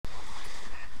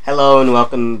Hello and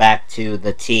welcome back to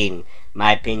The Teen,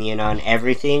 my opinion on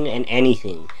everything and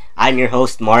anything. I'm your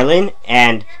host Marlon,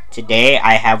 and today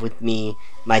I have with me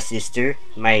my sister,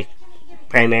 my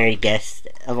primary guest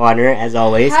of honor as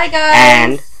always. Hi guys!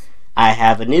 And I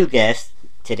have a new guest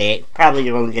today. Probably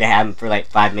you're only going to have him for like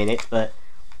 5 minutes, but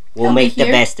we'll make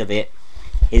the best of it.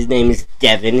 His name is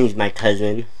Devin, he's my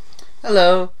cousin.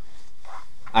 Hello.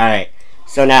 Alright,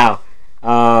 so now,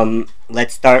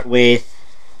 let's start with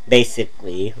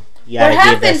basically, what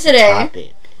happened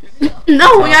today?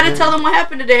 No, we gotta tell them what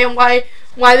happened today and why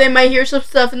they might hear some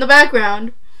stuff in the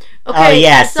background. Okay, oh,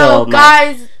 yeah, so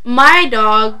guys, my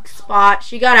dog Spot,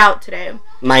 she got out today.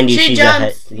 Mind you, she's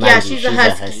a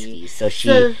husky. So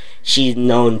she's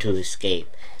known to escape.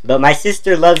 But my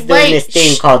sister loves doing this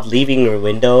thing called leaving her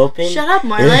window open. Shut up,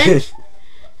 Marlon.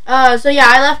 So yeah,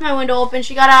 I left my window open.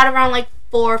 She got out around like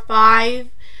 4 or 5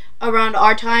 around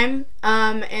our time.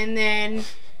 And then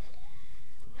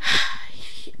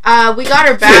we got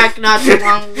her back not too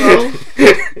long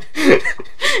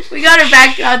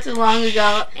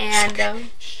ago. And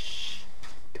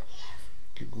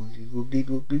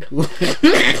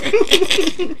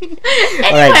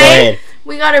Alright, go ahead.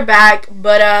 We got her back,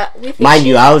 but we think mind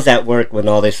you, I was at work when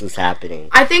all this was happening.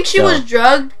 I think she was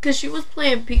drugged because she was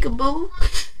playing peekaboo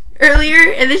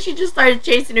earlier, and then she just started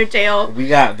chasing her tail. We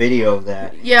got video of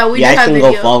that. Yeah, we guys have can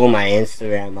video. Go follow my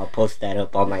Instagram. I'll post that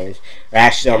up on my or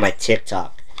actually on my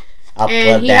TikTok.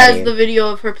 And he has the video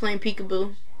of her playing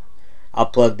peekaboo. I'll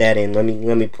plug that in. Let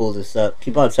me pull this up.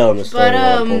 Keep on telling the story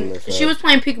while I'm pulling this up. She was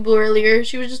playing peekaboo earlier.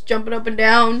 She was just jumping up and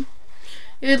down.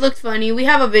 It looked funny. We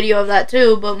have a video of that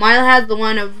too, but Mila has the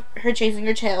one of her chasing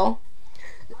her tail.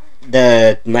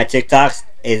 My TikTok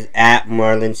is at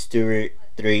Marlon Stewart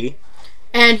 3.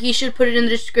 And he should put it in the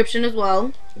description as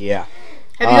well. Yeah.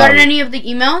 Have you gotten any of the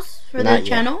emails for the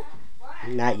channel?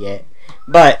 Not yet.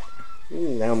 But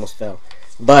I almost fell.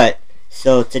 But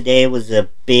so today was a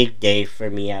big day for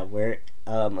me at work.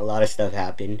 A lot of stuff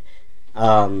happened.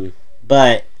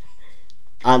 But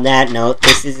on that note,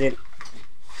 this isn't.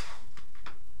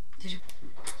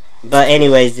 But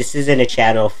anyways, this isn't a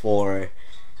channel for,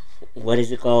 what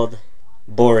is it called?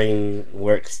 Boring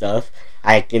work stuff.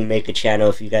 I can make a channel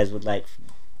if you guys would like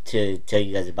to tell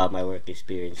you guys about my work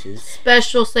experiences.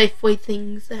 Special Safeway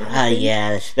things.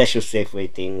 Yeah, special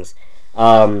Safeway things.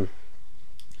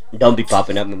 Don't be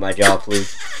popping up in my jaw,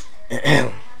 please.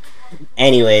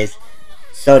 Anyways,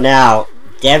 so now,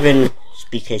 Devin,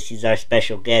 because he's our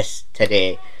special guest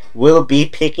today, will be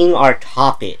picking our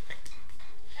topic.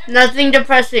 Nothing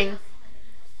depressing.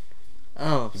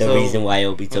 Oh, the reason why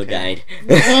Obito died.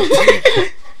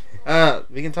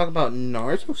 We can talk about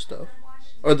Naruto stuff.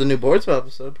 Or the new Boruto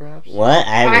episode, perhaps. What?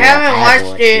 I haven't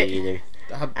watched it either.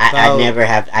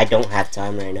 I don't have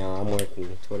time right now. I'm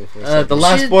working 24/7. The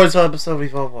last Boruto episode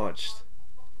we've all watched.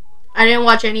 I didn't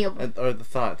watch any of them. Or the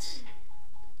thoughts.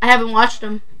 I haven't watched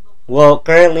them. Well,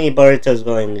 currently Boruto's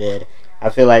going good. I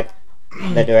feel like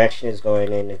the direction is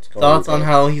going in. It's going Thoughts good. on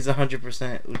how he's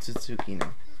 100% Utsutsuki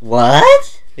now.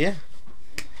 What? Yeah.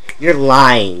 You're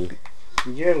lying.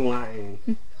 You're lying.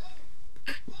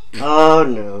 Oh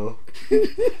no.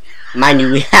 Mind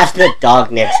you, we have the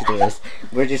dog next to us.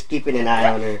 We're just keeping an eye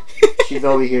on her. She's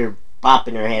over here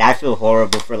bopping her head. I feel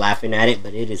horrible for laughing at it,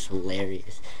 but it is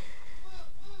hilarious.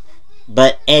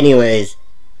 But anyways,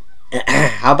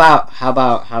 how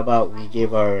about we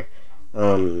give our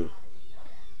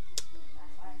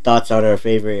thoughts on our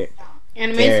favorite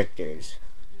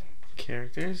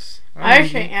characters? I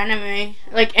say anime,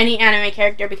 like any anime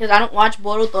character, because I don't watch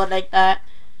Boruto like that.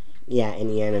 Yeah,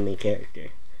 any anime character.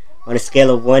 On a scale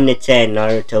of 1 to 10,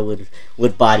 Naruto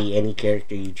would body any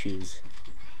character you choose.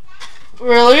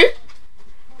 Really?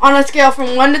 On a scale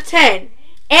from 1 to 10,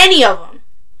 any of them.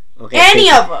 Okay, any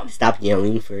of them. Stop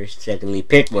yelling first. Secondly,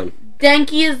 pick one.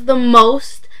 Denki is the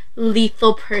most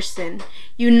lethal person.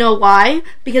 You know why?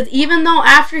 Because even though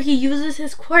after he uses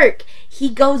his quirk, he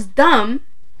goes dumb,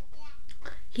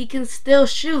 he can still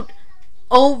shoot.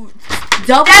 Oh,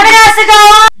 double.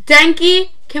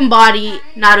 Denki can body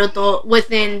Naruto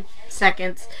within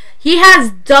seconds. He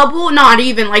has triple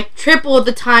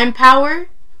the time power.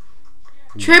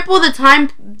 Triple the time,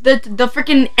 the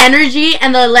freaking energy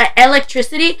and the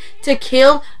electricity to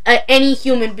kill any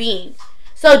human being.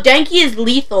 So Denki is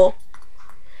lethal.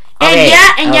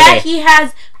 And yet he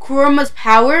has Kuruma's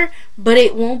power, but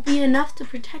it won't be enough to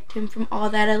protect him from all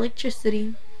that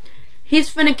electricity. He's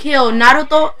finna kill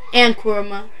Naruto and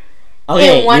Kuruma.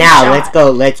 Okay, now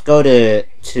let's go to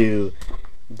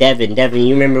Devin. Devin,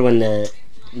 you remember when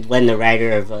the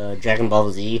writer of Dragon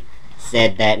Ball Z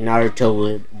said that Naruto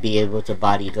would be able to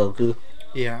body Goku?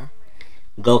 Yeah.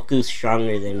 Goku's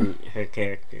stronger than her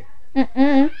character.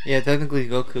 Mm-mm. Yeah, technically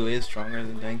Goku is stronger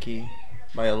than Denki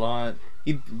by a lot.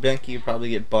 Denki would probably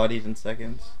get bodied in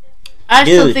seconds. I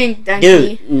still think Denki.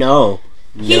 Dude, no.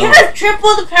 He has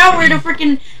triple the power to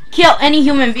freaking kill any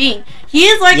human being. He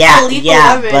is like yeah, the lethal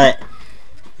yeah, weapon. but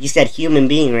you said human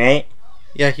being, right?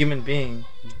 Yeah, human being.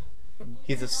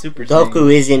 He's a Super Goku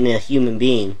Saiyan. isn't a human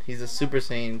being. He's a Super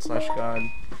Saiyan / God.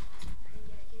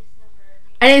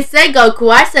 I didn't say Goku.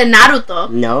 I said Naruto.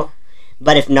 No,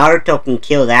 but if Naruto can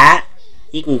kill that,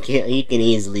 he can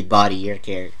easily body your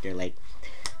character. Like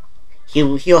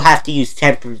he'll have to use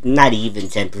 10%, not even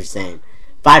 10%,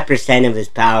 5% of his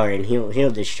power, and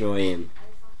he'll destroy him.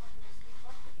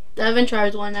 Devin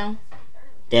tries one now.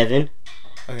 Devin.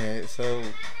 Okay, so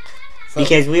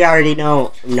Because we already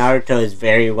know Naruto is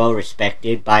very well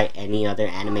respected by any other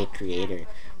anime creator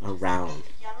around.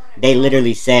 They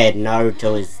literally said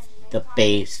Naruto is the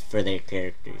base for their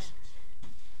characters.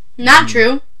 Not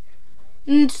true.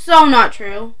 So not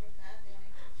true.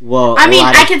 Well, I mean,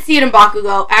 I can see it in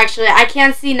Bakugo. Actually, I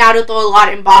can see Naruto a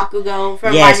lot in Bakugo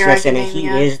from yes, My Hero listen,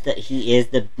 Academia. he is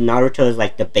the Naruto is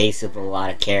like the base of a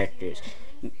lot of characters.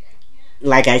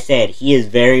 Like I said, he is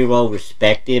very well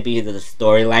respected because of the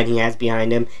storyline he has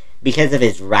behind him, because of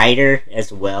his writer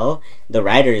as well. The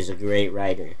writer is a great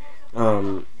writer.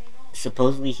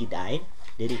 Supposedly he died.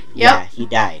 Did he? Yep. Yeah, he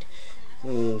died.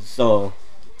 So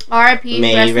R.I.P.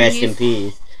 may he rest in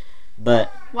peace.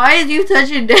 But why is you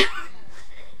touching Devin?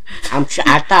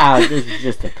 I thought this was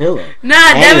just a pillow. Nah,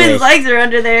 Anyways. Devin's legs are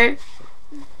under there.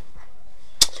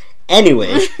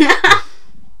 Anyways,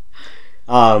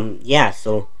 yeah.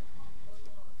 So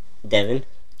Devin,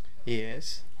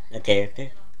 yes, a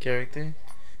character.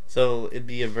 So it'd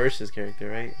be a versus character,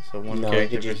 right? So one No, it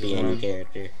character could just versus be any one.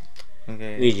 character.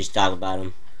 Okay. We just talk about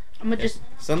him. I'm gonna just.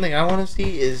 Something I want to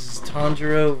see is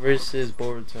Tanjiro versus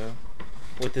Boruto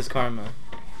with his karma.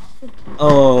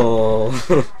 Oh,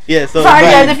 Yeah, so Sorry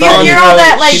guys, if you hear all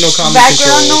that like Shinokami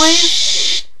background control.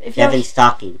 noise, if you Devin's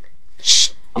talking.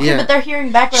 okay, Yeah. but they're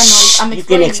hearing background noise. I'm You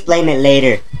can explaining. explain it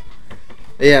later.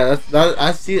 Yeah,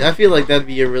 I feel like that'd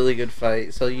be a really good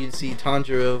fight. So you'd see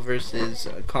Tanjiro versus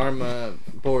Karma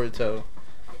Boruto.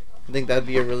 I think that'd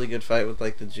be a really good fight with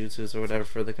like the jutsus or whatever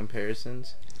for the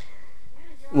comparisons.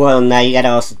 Well, now you gotta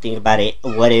also think about it.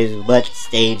 What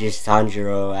stage is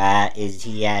Tanjiro at? Is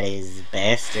he at his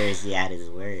best or is he at his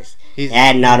worst?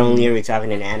 And not only are we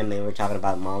talking in anime, we're talking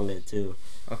about manga too.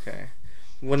 Okay.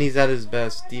 When he's at his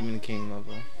best, Demon King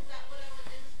level.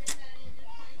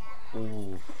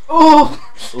 Ooh. Oh.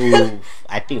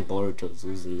 I think Boruto's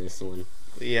losing this one.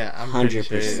 Yeah, I'm 100%.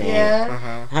 100%.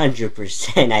 Yeah.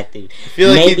 100%, I think. I feel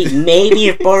like maybe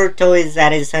if Boruto is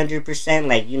at his 100%,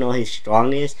 like, you know, his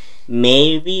strongest,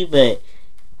 maybe, but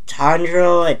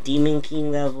Tanjiro at Demon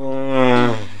King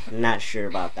level, not sure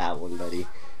about that one, buddy.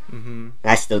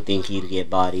 I still think he'd get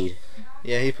bodied.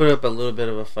 Yeah, he put up a little bit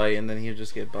of a fight and then he'd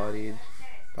just get bodied,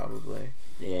 probably.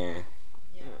 Yeah.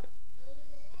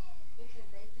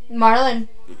 Marlon,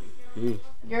 Mm.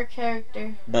 your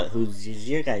character But who's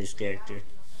your guys' character?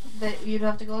 that you'd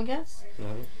have to go against?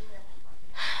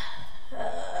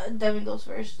 Devin goes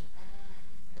first.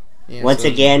 Yeah, Once so-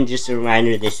 again, just a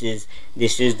reminder, this is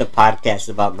the podcast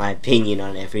about my opinion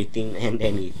on everything and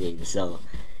anything. So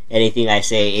anything I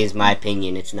say is my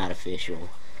opinion, it's not official.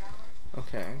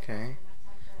 Okay.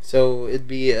 So it'd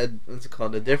be what's it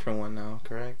called? A different one now,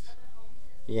 correct?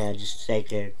 Yeah, just say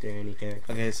character, any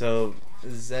character. Okay, so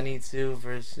Zenitsu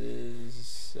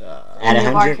versus At Any of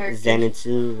our 100, characters.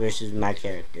 Zenitsu versus my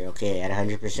character. Okay, at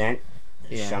 100%?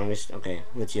 Yeah. Strongest? Okay,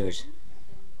 what's yours?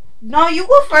 No, you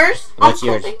go first. I'm What's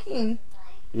still yours? thinking.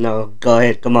 No, go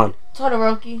ahead, come on.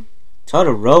 Todoroki.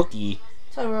 Todoroki?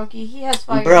 He has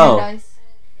fire Bro. and ice.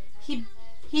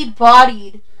 He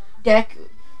bodied Deku.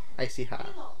 Icy Hot.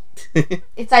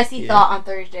 It's Icy Yeah. Thought on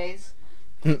Thursdays.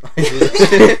 I'm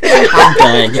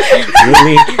done.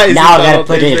 Really? Now I gotta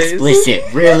put it explicit.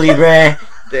 Really, bruh?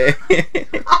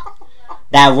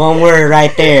 That one word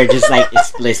right there, just like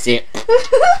explicit.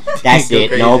 That's Go it.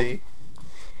 crazy. Nope.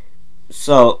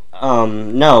 So,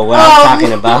 no, what I'm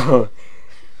talking about,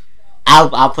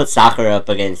 I'll put Sakura up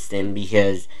against him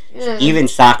because Yeah. even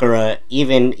Sakura,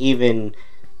 even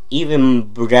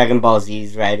Dragon Ball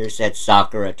Z's writer said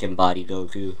Sakura can body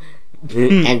Goku,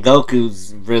 and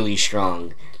Goku's really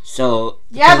strong. So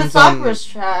Yeah, but Depends on- Sakura's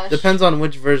trash. Depends on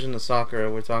which version of Sakura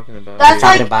we're talking about. That's we're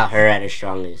talking like- about her at her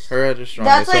strongest. her at her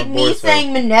strongest. That's like so me Boruto.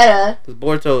 saying Mineta. Because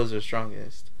Boruto is her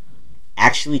strongest.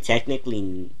 Actually,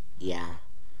 technically, yeah.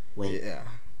 Wait, Yeah,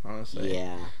 honestly.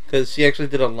 yeah, Because she actually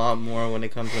did a lot more when it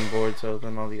comes to Boruto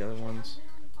than all the other ones.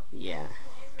 yeah.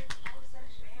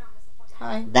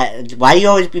 Hi. Why do you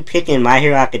always be picking My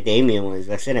Hero Academia ones?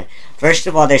 Listen, first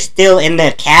of all, they're still in the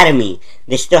academy.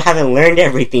 They still haven't learned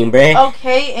everything, bruh.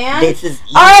 Okay, and This is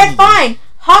easy. alright, fine.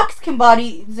 Hawks can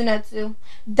body Zenitsu.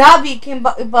 Dabi can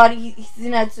body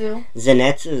Zenitsu.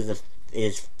 Zenitsu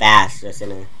is fast,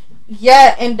 listen.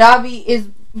 Yeah, and Dabi is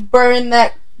burning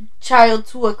that child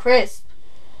to a crisp.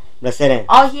 Listen,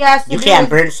 All he has to you do can't is...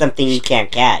 burn something you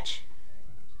can't catch.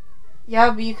 Yeah,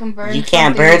 but you can burn. You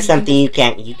can't burn something you you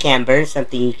can't. You can't burn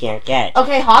something you can't catch.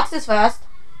 Okay, Hawks is fast.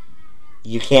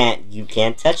 You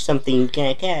can't touch something you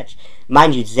can't catch.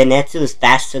 Mind you, Zenitsu is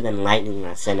faster than lightning,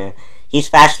 Rasena. He's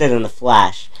faster than the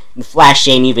Flash. The Flash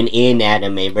ain't even in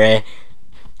anime, bruh.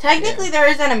 Technically, there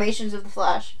is animations of the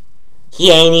Flash.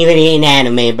 He ain't even in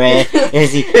anime,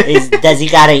 bruh. Does he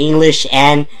got an English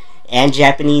and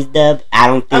Japanese dub? I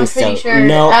don't think I'm so. pretty sure.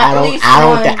 No, At least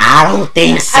one. I don't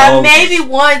think so. Maybe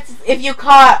once, if you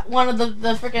caught one of the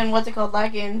freaking, what's it called,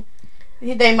 lagging,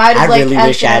 they might have, I really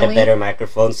wish I had a accidentally- better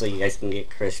microphone so you guys can get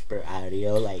crisper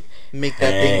audio. Like, Make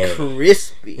that thing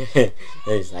crispy.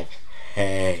 it's like,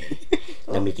 hey,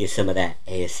 let me get some of that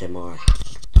ASMR.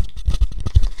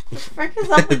 What the frick is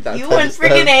up with That you type and of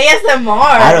freaking stuff. ASMR?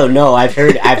 I don't know. I've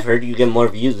heard you get more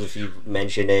views if you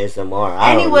mention ASMR.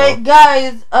 Anyway, don't know.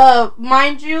 guys,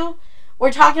 mind you,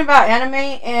 we're talking about anime,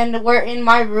 and we're in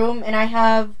my room, and I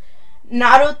have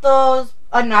Naruto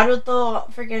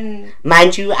freaking...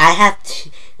 Mind you, I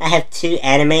have two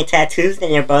anime tattoos,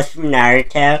 and they're both from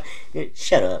Naruto.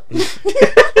 Shut up.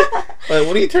 Like,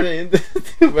 what are you turning into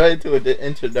right into an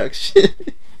introduction?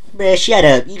 Bruh, shut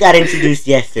up. You got introduced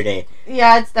yesterday.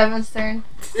 Yeah, it's Devin's turn.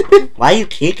 Why are you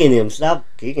kicking him? Stop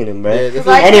kicking him, bruh. Yeah, this is-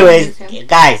 Anyways,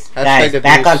 guys, Hashtag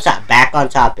back on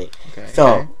topic. Okay,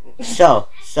 So,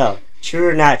 true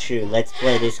or not true? Let's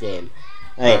play this game.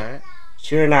 Alright, Alright.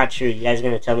 true or not true? You guys are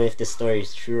gonna tell me if this story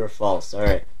is true or false.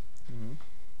 Alright. Mhm.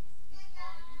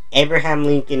 Abraham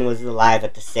Lincoln was alive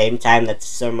at the same time that the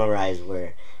samurais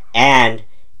were, and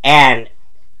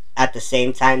at the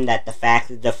same time that the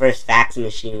first fax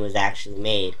machine was actually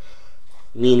made,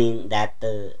 meaning that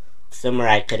the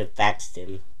samurai could have faxed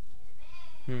him.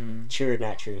 True or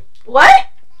not true? What?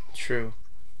 True.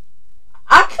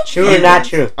 I'm confused. True or not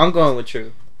true? I'm going with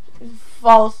true.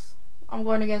 False. I'm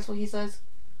going against what he says.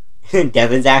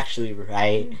 Devin's actually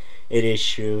right. It is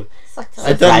true. Suck to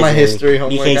I've done my Surprisingly, history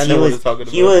homework. because I know what you're talking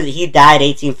about. he died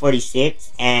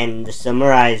 1846, and the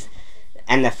samurais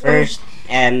and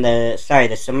the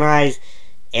samurais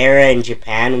era in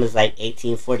Japan was like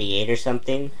 1848 or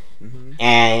something, Mhm.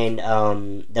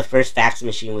 and the first fax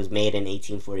machine was made in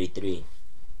 1843.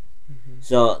 Mhm.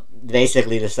 So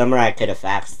basically, the samurai could have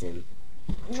faxed him.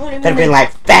 What do you Could have been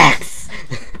like, fax,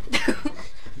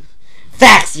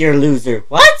 fax, you're a loser.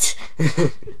 What?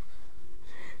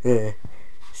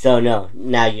 So no,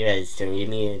 now you guys' turn. You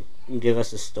need to give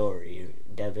us a story,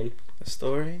 Devin. A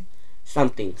story?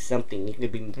 Something. It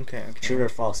could be Okay. true or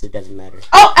false. It doesn't matter.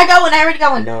 Oh, I got one. I already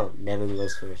got one. No, Devin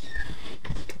goes first.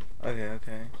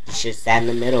 Okay. Shit sat in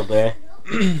the middle, bruh.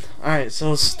 Alright,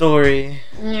 so story.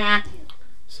 Yeah.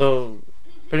 So,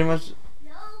 pretty much,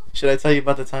 should I tell you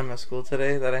about the time at school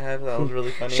today that I had? That was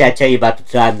really funny. Should I tell you about the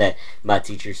time that my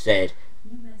teacher said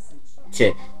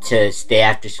to stay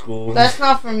after school? That's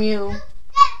not from you.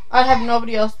 I have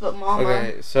nobody else but Mama.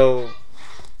 Okay, so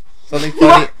something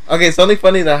funny. Okay, something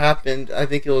funny that happened. I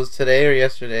think it was today or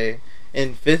yesterday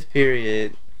in 5th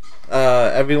period.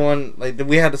 Everyone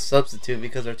we had a substitute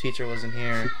because our teacher wasn't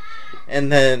here,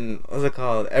 and then what's it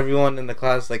called? Everyone in the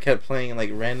class kept playing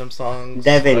random songs.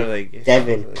 Devin, or,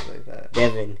 Devin, songs like that.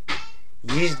 Devin,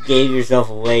 you just gave yourself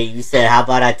away. You said, "How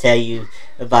about I tell you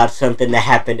about something that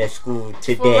happened at school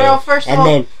today?" For real, first of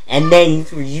all, and then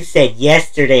you said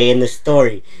yesterday in the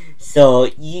story. So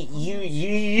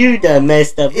you done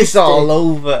messed up. It's all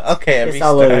over. Okay, It's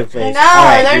all over the place. No,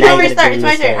 Alright, there's now no you gotta restart. bring It's my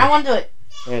this turn. in. I want to do it.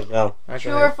 There you go.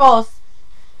 True or false?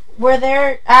 Were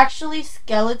there actually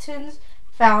skeletons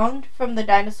found from the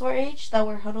dinosaur age that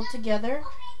were huddled together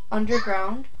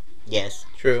underground? Yes.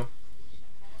 True.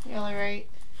 You're right.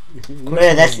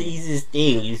 Man, that's the easiest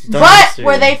thing. But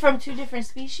were they from two different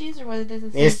species, or were they the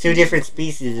same There's two species? different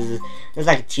species. There's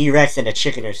like a T-Rex and a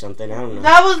chicken or something. I don't know.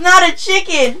 That was not a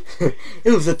chicken.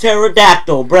 It was a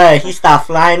pterodactyl, bruh. He stopped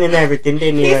flying and everything,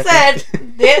 didn't he? He said,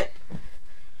 "Dip."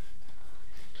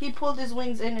 He pulled his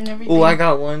wings in and everything. Oh, I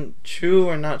got one. True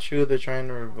or not true? They're trying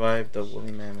to revive the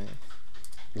woolly mammoth.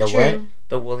 The True. what?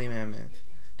 The woolly mammoth.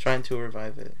 Trying to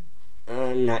revive it.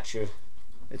 Not true.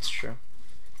 It's true.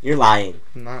 You're lying.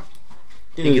 Not.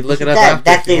 Dude, You can look it up that, after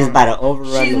that if you thing's want. about to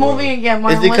overrun She's the moving world. again.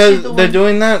 It's because they're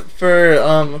doing that for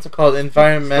what's it called? Spot here,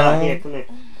 Environmental come here.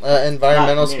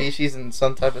 environmental Come here. species and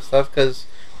some type of stuff. Because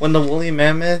when the woolly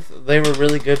mammoth, they were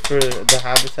really good for the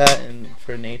habitat and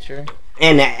for nature.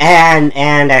 And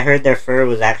I heard their fur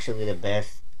was actually the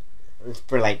best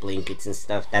for like blankets and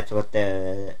stuff. That's what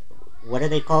what are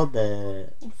they called?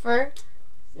 Fur?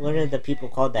 What are the people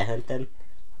called that hunt them?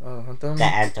 Hunt them? The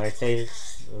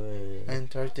Antarctics.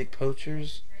 Antarctic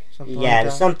poachers? Something Yeah, like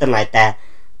that? something like that.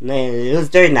 It was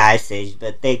during the Ice Age,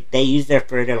 but they use their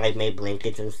fur to like make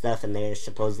blankets and stuff, and they're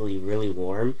supposedly really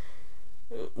warmer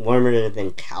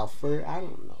than cow fur. I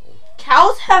don't know.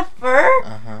 Cows have fur?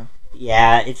 Uh-huh.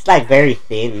 Yeah, it's like very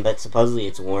thin, but supposedly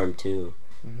it's warm too.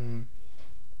 Mm-hmm.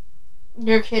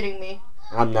 You're kidding me.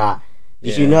 I'm not.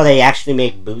 Did Yeah. you know they actually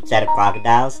make boots out of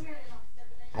crocodiles?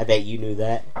 I bet you knew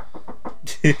that.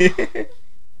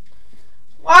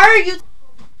 Why are you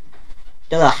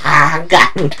Todo hanga.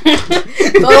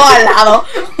 todo al lado?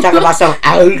 Talk about some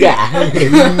auga.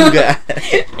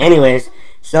 Anyways,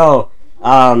 so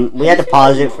we had to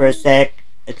pause it for a sec.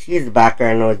 Excuse the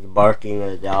background noise, the barking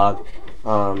of the dog.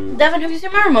 Devin, have you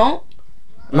seen my remote?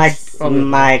 My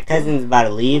cousin's about to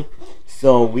leave,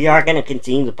 so we are gonna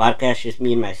continue the podcast, just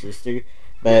me and my sister.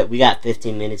 But we got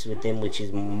 15 minutes with him, which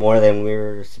is more than we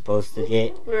were supposed to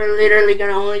get. We're literally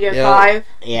gonna only get Yeah. 5.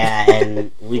 Yeah,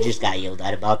 and we just got yelled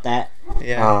at about that.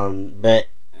 Yeah. But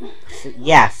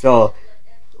yeah, so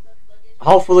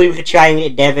hopefully we could try and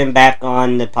get Devin back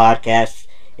on the podcast.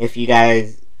 If you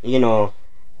guys, give him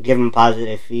give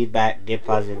positive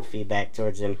feedback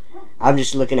towards him. I'm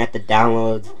just looking at the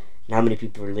downloads and how many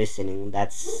people are listening.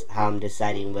 That's how I'm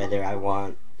deciding whether I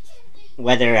want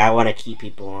to keep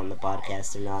people on the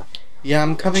podcast or not. Yeah,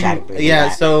 I'm coming. Try to bring it Yeah,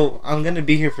 back. so I'm gonna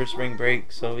be here for spring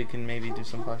break, so we can maybe do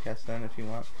some podcasts then if you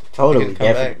want. Totally, You can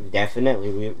come back.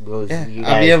 definitely. We'll Yeah, you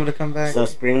I'll be guys. able to come back. So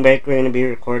spring break, we're gonna be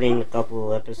recording a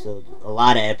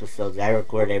lot of episodes. I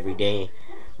record every day.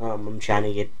 I'm trying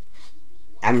to get.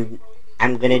 I'm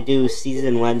gonna do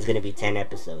season 1's gonna be 10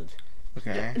 episodes.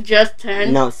 Okay. Just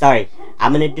 10? No, sorry.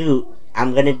 I'm gonna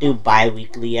do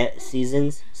bi-weekly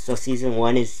seasons. So season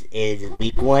 1 is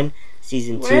week 1.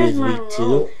 Season 2 Where's is my week 2.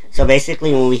 remote? So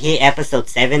basically, when we hit episode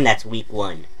 7, that's week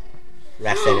 1.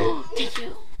 Rest center. Thank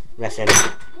you. Rest center.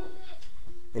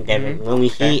 And Devin,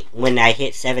 Mhm. when I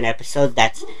hit 7 episodes,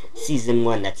 that's season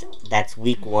 1. That's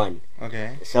week 1.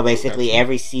 Okay. So basically, Gotcha.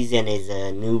 every season is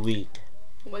a new week.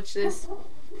 What's this?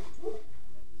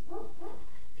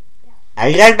 Are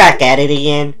you guys back at it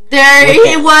again?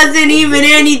 There wasn't even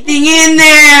anything in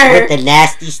there. With the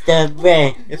nasty stuff,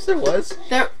 bruh. Yes, there was.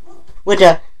 With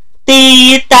the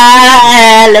Theta,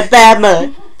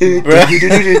 Alabama.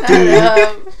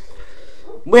 Bruh.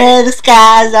 Where the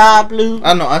skies are blue. I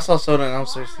don't know. I saw Soda and I'm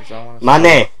thirsty, so I want to.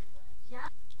 Money.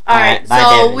 Alright, bye,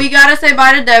 so Devin. we gotta say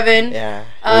bye to Devin.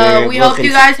 Yeah. We hope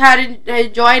you guys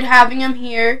enjoyed having him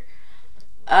here.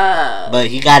 But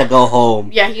he gotta go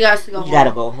home. Yeah, he has to go He home.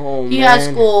 gotta go home. He man. has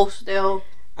school still.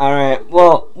 Alright,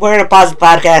 well, we're gonna pause the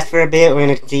podcast for a bit. We're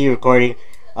gonna continue recording.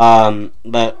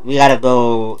 But we gotta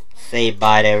go say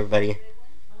bye to everybody.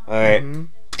 Alright. Mhm.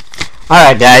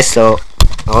 Alright, guys, so.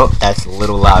 Oh, that's a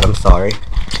little loud. I'm sorry.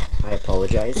 I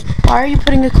apologize. Why are you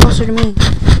putting it closer to me?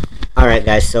 Alright,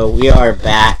 guys, so we are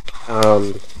back.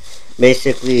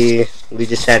 Basically, we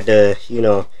just had to,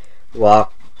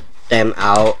 walk them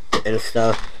out and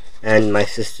stuff. And my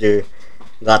sister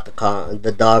got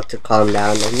the dog to calm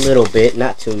down a little bit.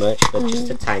 Not too much, but just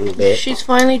a tiny bit. She's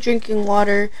finally drinking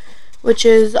water, which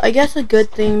is, I guess, a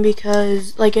good thing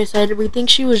because, like I said, we think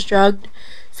she was drugged.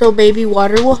 So baby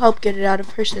water will help get it out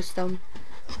of her system.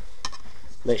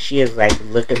 But she is, like,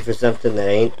 looking for something that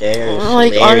ain't there. And it's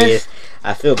Like, hilarious.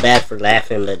 I feel bad for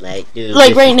laughing, but, like, dude. Like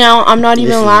this right is- now, I'm not this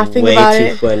even is laughing way about too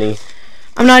it. funny.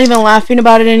 I'm not even laughing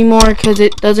about it anymore because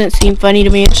it doesn't seem funny to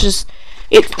me. It's just,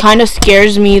 it kind of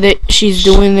scares me that she's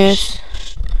doing this.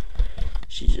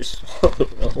 She just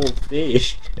swallowed a whole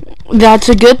fish. That's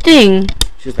a good thing.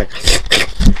 She was like...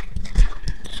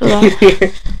 So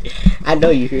that, I know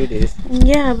you hear this.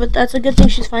 yeah, but that's a good thing.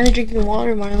 She's finally drinking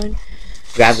water, Marlon.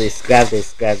 Grab this.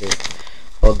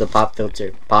 Hold the pop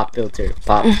filter.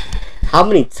 Pop. How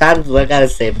many times do I gotta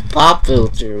say pop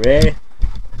filter, man?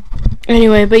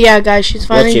 Anyway, but yeah, guys, she's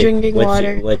finally drinking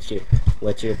water. What's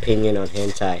your opinion on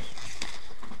hentai?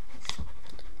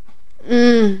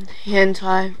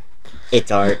 Hentai.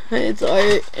 It's art. It's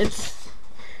art. It's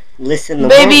Listen,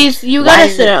 babies. You why gotta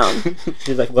is sit it- down.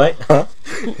 She's like, what? Huh?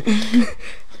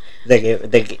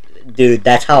 Dude,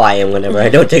 that's how I am whenever I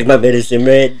don't take my medicine,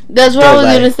 right? That's what I was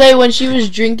Don't lie. gonna say when she was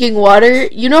drinking water.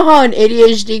 You know how an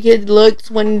ADHD kid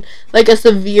looks when, like a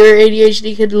severe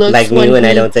ADHD kid looks Like me when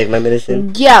I don't take my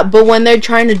medicine? Yeah, but when they're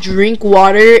trying to drink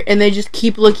water and they just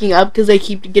keep looking up because they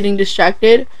keep getting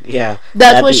distracted. Yeah.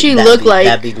 That's what she looked like.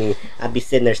 That'd be me. I'd be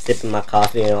sitting there sipping my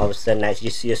coffee and all of a sudden I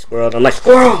just see a squirrel and I'm like,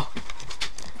 squirrel!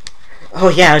 Oh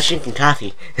yeah, I was drinking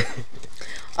coffee.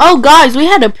 Oh, guys, we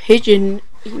had a pigeon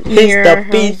near our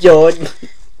It's the house. pigeon.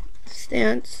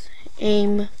 Stance,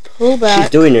 aim, pull back. She's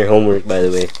doing her homework, by the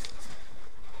way.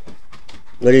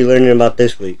 What are you learning about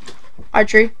this week?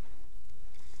 Archery.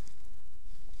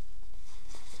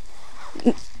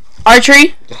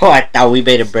 Archery? Oh, I thought we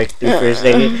made a breakthrough for a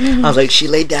second. I was like, she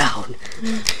laid down.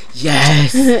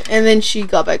 Yes. And then she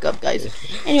got back up, guys.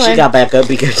 Anyway. She got back up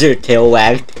because her tail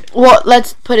wagged. Well,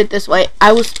 let's put it this way.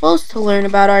 I was supposed to learn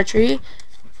about archery.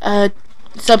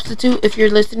 Substitute, if you're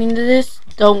listening to this,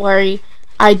 don't worry.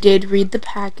 I did read the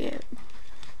packet.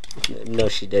 No,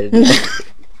 she didn't.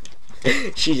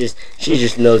 she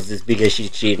just knows this because she's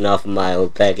cheating off of my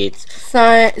old packets.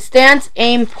 Stance,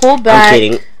 aim, pull back. I'm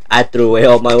kidding. I threw away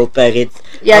all my old packets.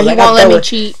 Yeah, he won't let me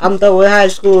cheat. I'm done with high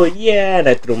school. Yeah, and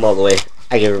I threw them all away.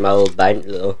 I gave her my old binder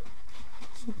though.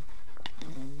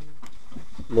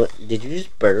 What? Did you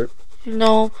just burp?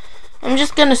 No, I'm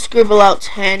just gonna scribble out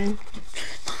 10.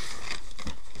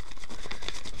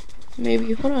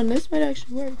 Maybe, hold on, this might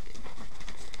actually work.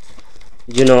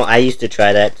 You know, I used to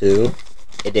try that too.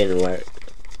 It didn't work.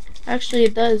 Actually,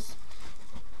 it does.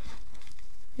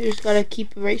 You just gotta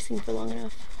keep erasing for long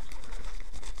enough.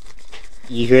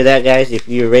 You hear that, guys? If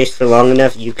you erase for long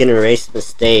enough, you can erase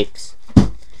mistakes.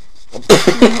 I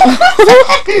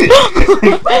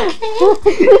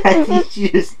think she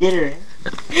just hit her.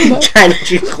 Trying to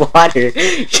drink water.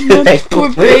 She was like,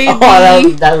 Poor baby. Oh,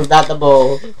 that was not the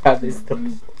bowl. That was the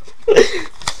bowl.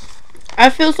 I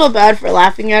feel so bad for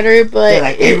laughing at her, but They're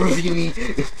like, they reviewed me.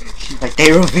 She's like,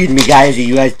 they reviewed me, guys. And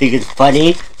you guys think it's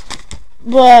funny?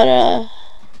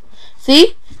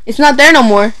 See? It's not there no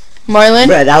more. Marlon?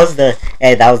 Bruh, that was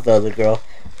the other girl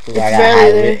who I got barely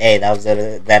high there. with. Hey,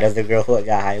 that was the girl who I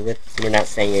got high with. We're not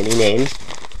saying any names.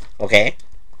 Okay?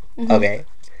 Mhm. Okay.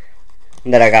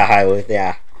 That I got high with,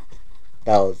 yeah.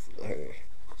 That was her.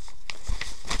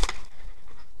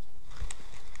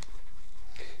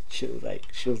 She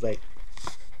was like,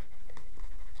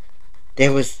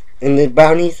 there was, in the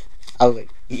brownies? I was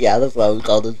like, yeah, that's why we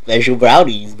call them special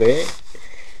brownies, man.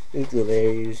 It's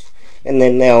hilarious. And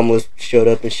then they almost showed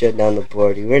up and shut down the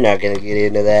party. We're not gonna get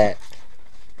into that.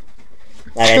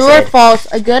 Like True I or said, false?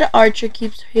 A good archer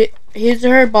keeps his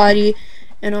or her body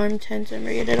and arm tense and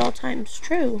rigid at all times.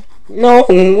 True. no,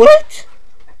 what?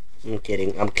 I'm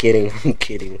kidding. I'm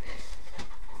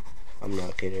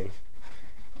not kidding.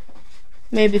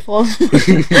 Maybe false.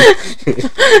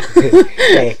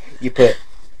 Hey, you put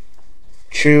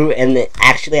true and then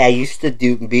actually I used to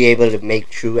be able to make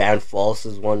true and false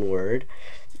as one word.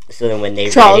 So then when they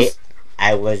read it,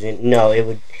 I wasn't. No, it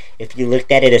would. If you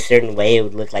looked at it a certain way, it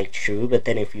would look like true. But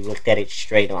then if you looked at it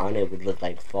straight on, it would look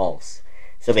like false.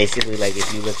 So basically, like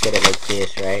if you looked at it like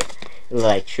this, right, it looked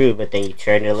like true. But then you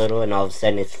turn it a little, and all of a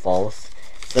sudden it's false.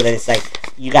 So then it's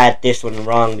like you got this one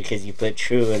wrong because you put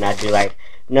true, and I'd be like,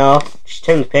 no, just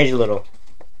turn the page a little.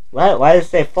 What? Why does it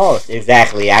say false?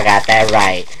 Exactly, I got that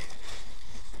right.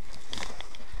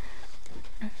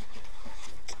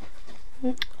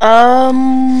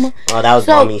 Oh, that was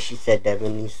mommy. She said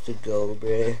Devin needs to go,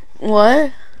 bruh.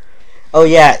 What? Oh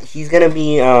yeah, he's gonna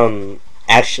be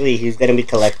actually he's gonna be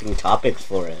collecting topics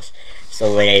for us.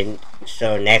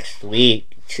 So next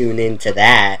week tune into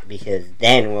that because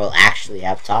then we'll actually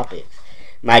have topics.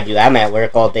 Mind you, I'm at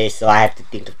work all day, so I have to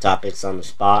think of topics on the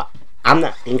spot. I'm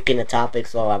not thinking of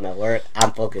topics while I'm at work.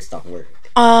 I'm focused on work.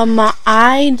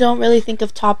 I don't really think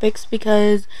of topics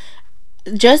because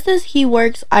just as he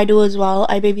works, I do as well.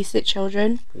 I babysit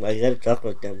children. Why you gotta talk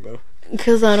like that, bro?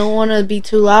 Because I don't want to be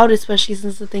too loud, especially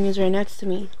since the thing is right next to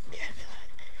me.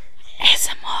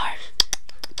 ASMR.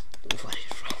 What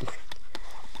is wrong?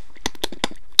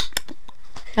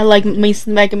 I like me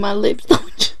smacking my lips.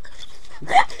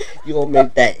 You gonna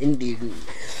make that Indian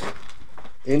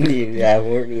guy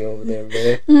horny over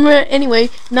there, man. Anyway,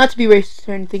 not to be racist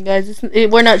or anything, guys.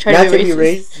 We're not trying to be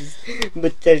racist.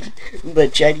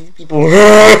 But Chinese people.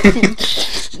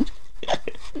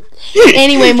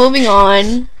 Anyway, moving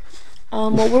on.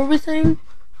 What were we saying?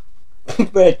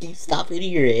 Bro, keep stopping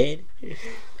in your head.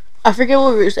 I forget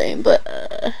what we were saying, but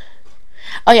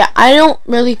oh yeah, I don't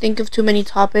really think of too many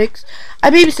topics.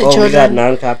 I babysit children. We got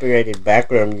non-copyrighted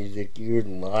background music. You're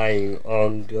lying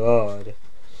on God.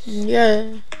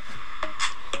 Yeah,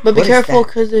 but be careful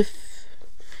because if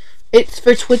It's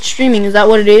for Twitch streaming. Is that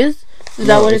what it is? Is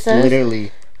that what it says?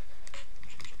 Literally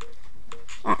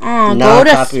Go to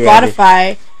non-copyrighted.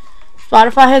 Spotify.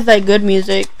 Spotify has like good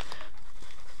music.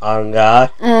 On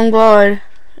God. Oh God.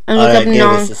 And look Alright, up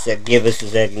give us a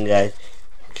second, guys.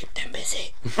 Keep them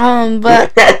busy.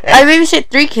 But I babysit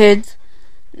 3 kids.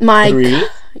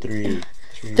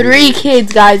 Three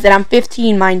kids, guys, and I'm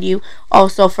 15, mind you.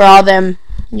 Also, for all them,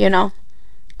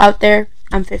 out there,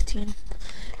 I'm 15.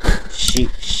 She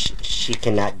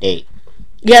cannot date.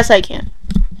 Yes, I can.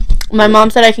 My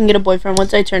mom said I can get a boyfriend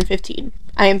once I turn 15.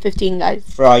 I am 15, guys.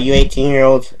 For all you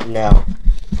 18-year-olds, no.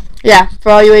 Yeah,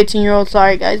 for all you 18-year-olds,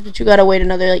 sorry, guys, but you gotta wait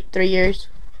another, 3 years.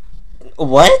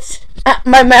 What?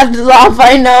 My math is off,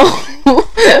 I know.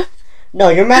 No,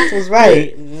 your math was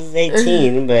right. This is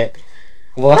 18, but...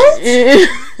 What? You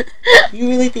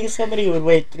really think somebody would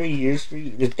wait 3 years for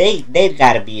you? They've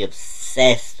gotta be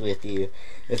obsessed with you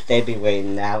if they be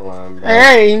waiting that long, bro.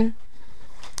 Hey,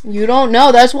 you don't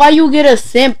know. That's why you get a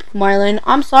simp, Marlon.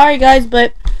 I'm sorry, guys,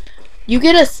 but you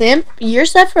get a simp, you're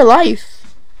set for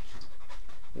life.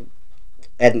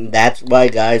 And that's why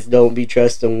guys don't be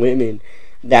trusting women.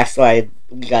 That's why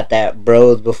we got that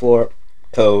bros before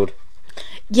code.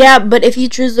 Yeah, but if you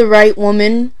choose the right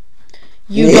woman,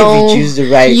 if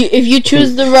you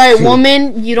choose the right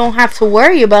woman, you don't have to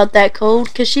worry about that code,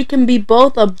 because she can be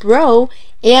both a bro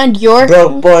and your...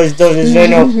 Broke boys don't deserve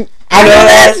no... I know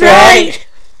that's right!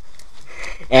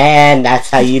 And that's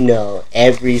how you know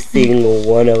every single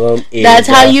one of them is... That's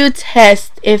how you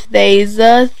test if they's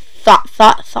a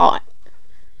thought.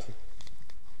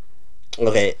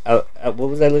 Okay, what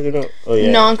was I looking at? Oh,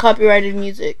 yeah. Non-copyrighted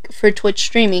music for Twitch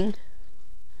streaming.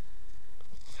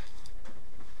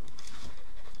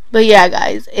 But yeah,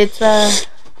 guys, it's what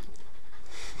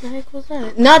the heck was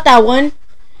that? Not that one.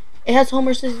 It has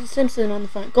Homer Simpson on the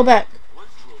front. Go back.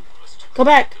 Go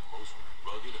back.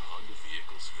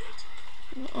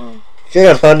 Shut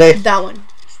up, Sunday. That one.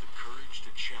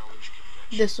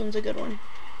 This one's a good one.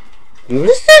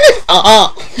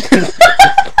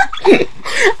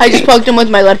 I just poked him with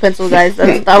my lead pencil, guys.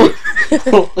 That's that one.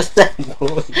 What was that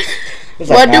noise?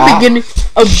 What the beginning?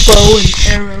 A bow and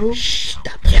arrow.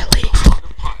 Stop yelling.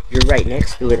 You're right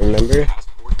next to it, remember?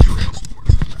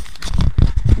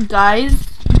 Guys,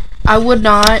 I would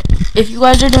not. If you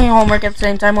guys are doing homework at the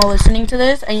same time while listening to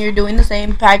this, and you're doing the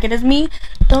same packet as me,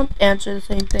 don't answer the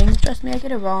same thing. Trust me, I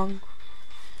get it wrong.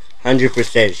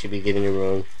 100% should be getting it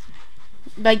wrong.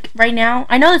 Like, right now,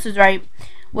 I know this is right.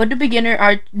 What do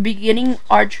beginning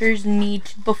archers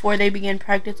need before they begin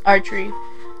practice archery?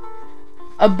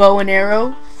 A bow and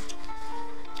arrow?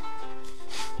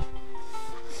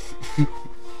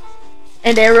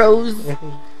 And arrows.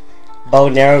 Bow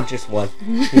and arrow, just one.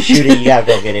 You shoot it, you gotta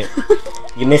go get it.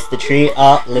 You missed the tree,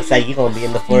 looks like you're gonna be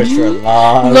in the forest for a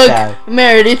long time. Look,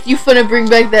 Meredith, you finna bring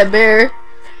back that bear.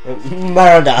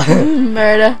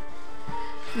 Merida.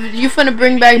 You finna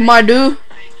bring back Mardu.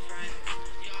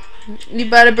 You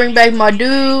better bring back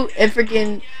Mardu and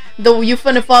freaking... You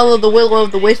finna follow the will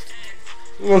of the wisp.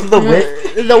 The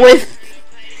wisp? The wisp.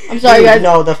 I'm sorry, Dude, guys.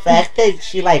 No, the fact that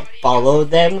she, followed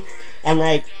them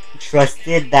and,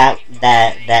 trusted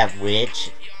that witch,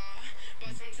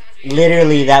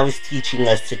 literally that was teaching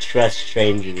us to trust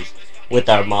strangers with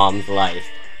our mom's life.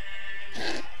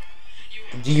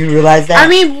 Do you realize that? I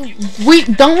mean,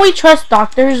 we trust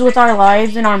doctors with our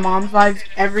lives and our mom's lives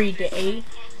every day.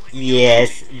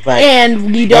 Yes, but and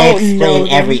we they don't know explain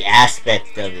every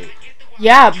aspect of it.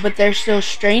 Yeah, but they're still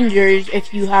strangers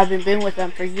if you haven't been with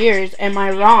them for years. Am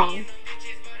I wrong?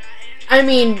 I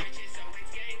mean,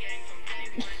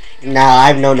 nah,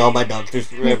 I've known all my doctors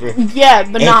forever. Yeah,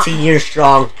 but 18 years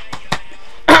strong.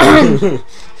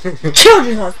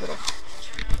 Children's hospital.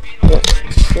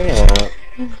 Yeah.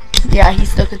 Yeah,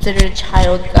 he's still considered a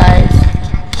child, guys,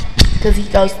 because he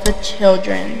goes to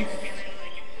children.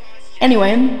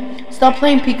 Anyway, stop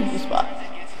playing Peekaboo Spot.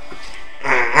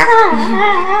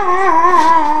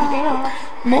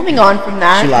 Moving on from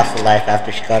that. She lost her life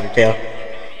after she caught her tail.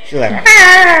 She was like...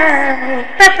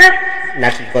 Now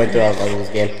she's going through all the levels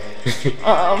again.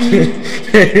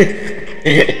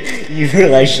 You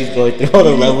realize she's going through all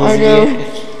the levels again?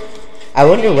 I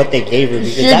wonder what they gave her.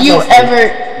 Because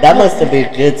that must have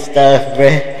been good stuff,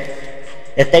 bruh.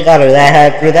 If they got her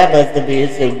that high, bro, that must have been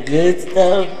some good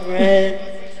stuff, bruh.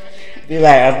 Be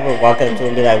like, I'm gonna walk up to him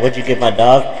and be like, what'd you get my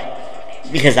dog?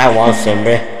 Because I want some,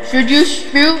 bruh. Should you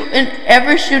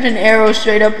ever shoot an arrow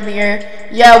straight up in the air?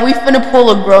 Yeah, we finna pull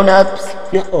a grown-ups.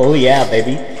 Oh yeah,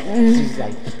 baby. She's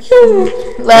like,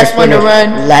 last one to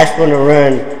run. Last one to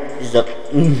run is the...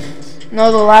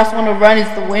 No, the last one to run is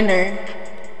the winner.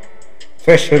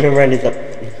 First one to run is the...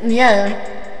 Yeah.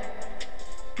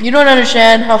 You don't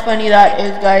understand how funny that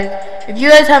is, guys. If you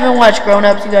guys haven't watched Grown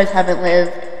Ups, you guys haven't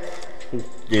lived.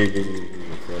 Dude, this is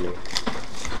funny.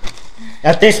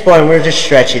 At this point, we're just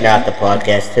stretching out the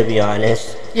podcast, to be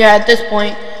honest. Yeah, at this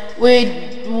point,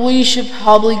 we should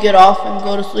probably get off and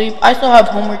go to sleep. I still have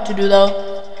homework to do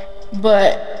though,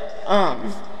 but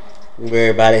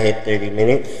We're about to hit 30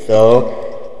 minutes,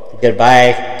 so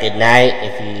goodbye, good night.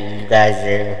 If you guys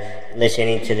are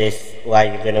listening to this while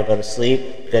you're gonna go to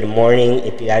sleep, good morning.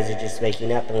 If you guys are just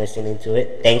waking up and listening to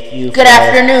it, thank you. Good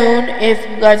afternoon if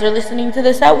you guys are listening to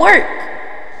this at work.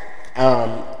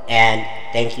 And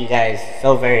thank you guys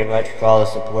so very much for all the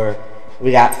support.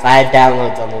 We got 5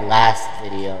 downloads on the last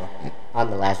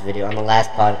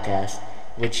podcast,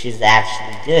 which is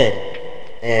actually good.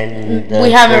 And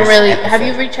We haven't really. Have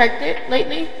you rechecked it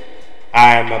lately?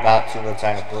 I'm about to once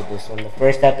I upload this one. The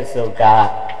first episode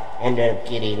ended up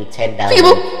getting 10 downloads.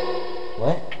 People.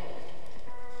 What?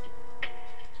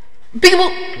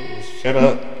 People. Shut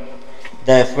up.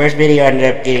 The first video ended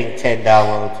up getting 10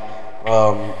 downloads.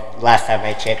 Last time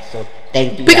I checked. So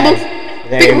thank you guys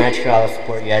very much for all the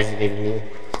support you guys have given me.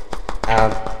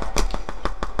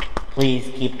 Please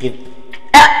keep giving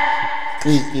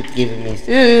me.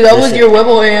 Dude, that was your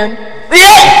Wibble hand.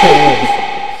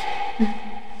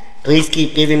 Please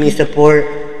keep giving me support.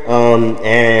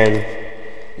 And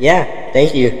yeah,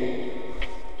 thank you.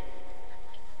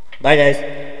 Bye, guys.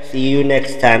 See you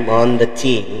next time on the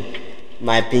team.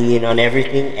 My opinion on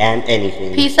everything and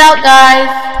anything. Peace out, guys.